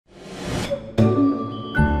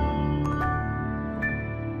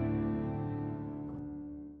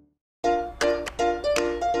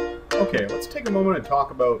Okay, let's take a moment and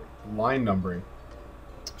talk about line numbering.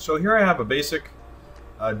 So here I have a basic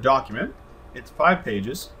document. It's 5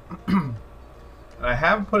 pages. And I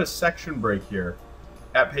have put a section break here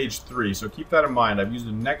at page 3. So keep that in mind. I've used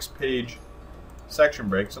the next page section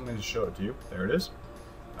break, something to show it to you. There it is.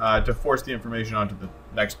 To force the information onto the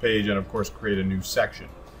next page and, of course, create a new section.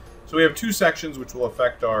 So we have 2 sections which will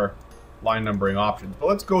affect our line numbering options. But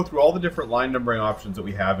let's go through all the different line numbering options that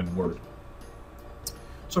we have in Word.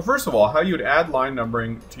 So first of all, how you would add line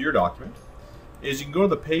numbering to your document is you can go to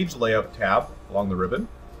the Page Layout tab along the ribbon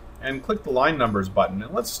and click the Line Numbers button.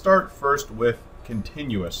 And let's start first with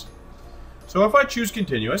Continuous. So if I choose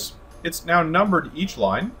Continuous, it's now numbered each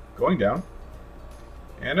line going down.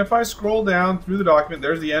 And if I scroll down through the document,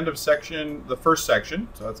 there's the end of the first section,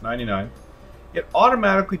 so that's 99. It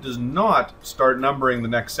automatically does not start numbering the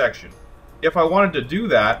next section. If I wanted to do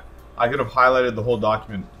that, I could have highlighted the whole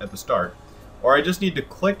document at the start. Or I just need to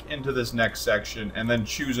click into this next section and then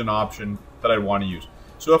choose an option that I want to use.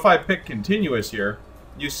 So if I pick Continuous here,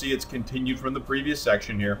 you see it's continued from the previous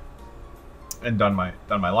section here and done my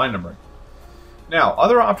line numbering. Now,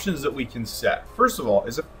 other options that we can set. First of all,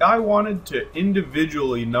 is if I wanted to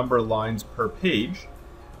individually number lines per page,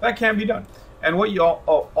 that can be done. And what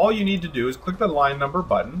all you need to do is click the line number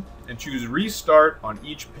button and choose Restart on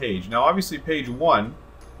each page. Now, obviously, page 1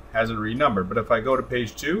 hasn't renumbered, but if I go to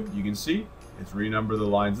page 2, you can see it's renumbered the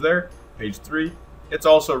lines there. Page 3, it's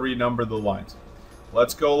also renumbered the lines.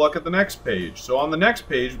 Let's go look at the next page. So on the next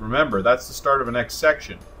page, remember, that's the start of a next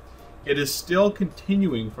section. It is still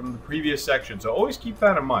continuing from the previous section, so always keep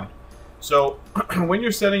that in mind. So when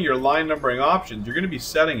you're setting your line numbering options, you're going to be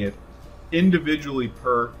setting it individually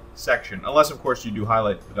per section, unless, of course, you do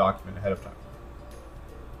highlight the document ahead of time.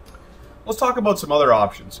 Let's talk about some other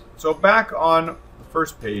options. So back on the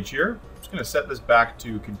first page here, I'm just going to set this back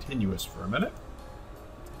to Continuous for a minute.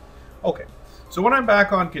 Okay, so when I'm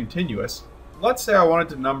back on Continuous, let's say I wanted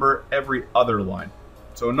to number every other line.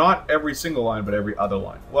 So not every single line, but every other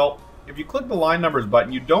line. Well, if you click the Line Numbers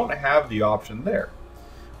button, you don't have the option there.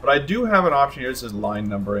 But I do have an option here that says Line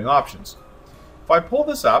Numbering Options. If I pull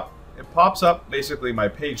this up, it pops up basically my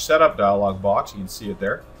page setup dialog box. You can see it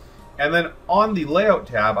there. And then on the Layout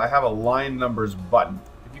tab, I have a Line Numbers button.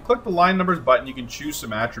 If you click the Line Numbers button, you can choose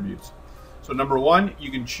some attributes. So number 1, you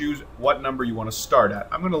can choose what number you want to start at.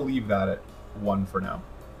 I'm going to leave that at 1 for now.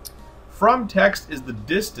 From text is the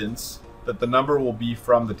distance that the number will be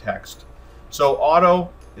from the text. So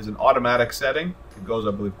auto is an automatic setting. It goes,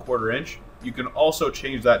 I believe, 1/4 inch. You can also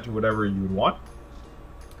change that to whatever you would want.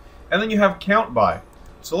 And then you have count by.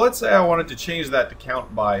 So let's say I wanted to change that to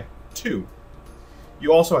count by 2.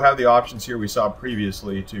 You also have the options here we saw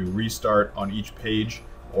previously to restart on each page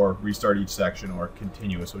or restart each section or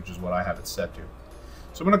continuous, which is what I have it set to.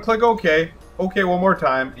 So I'm going to click OK, OK one more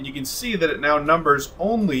time, and you can see that it now numbers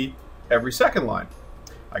only every second line.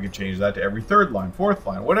 I could change that to every 3rd line, 4th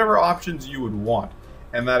line, whatever options you would want.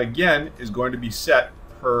 And that again is going to be set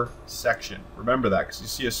per section. Remember that, because you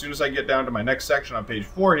see as soon as I get down to my next section on page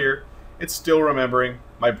 4 here, it's still remembering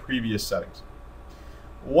my previous settings.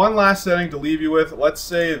 One last setting to leave you with. Let's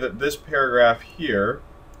say that this paragraph here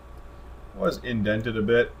was indented a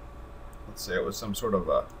bit. Let's say it was some sort of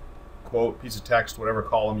a quote, piece of text, whatever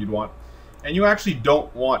column you'd want. And you actually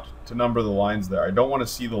don't want to number the lines there. I don't want to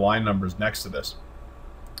see the line numbers next to this.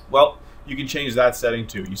 Well, you can change that setting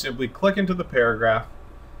too. You simply click into the paragraph,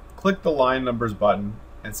 click the Line Numbers button,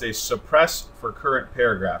 and say Suppress for current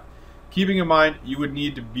paragraph. Keeping in mind, you would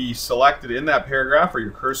need to be selected in that paragraph, or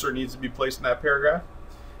your cursor needs to be placed in that paragraph,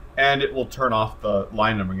 and it will turn off the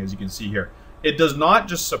line numbering, as you can see here. It does not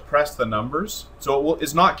just suppress the numbers, so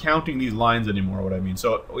it's not counting these lines anymore, what I mean.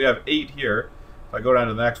 So we have 8 here. If I go down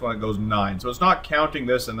to the next one, it goes 9. So it's not counting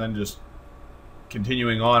this and then just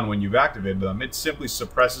continuing on when you've activated them. It simply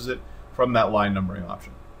suppresses it from that line numbering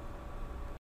option.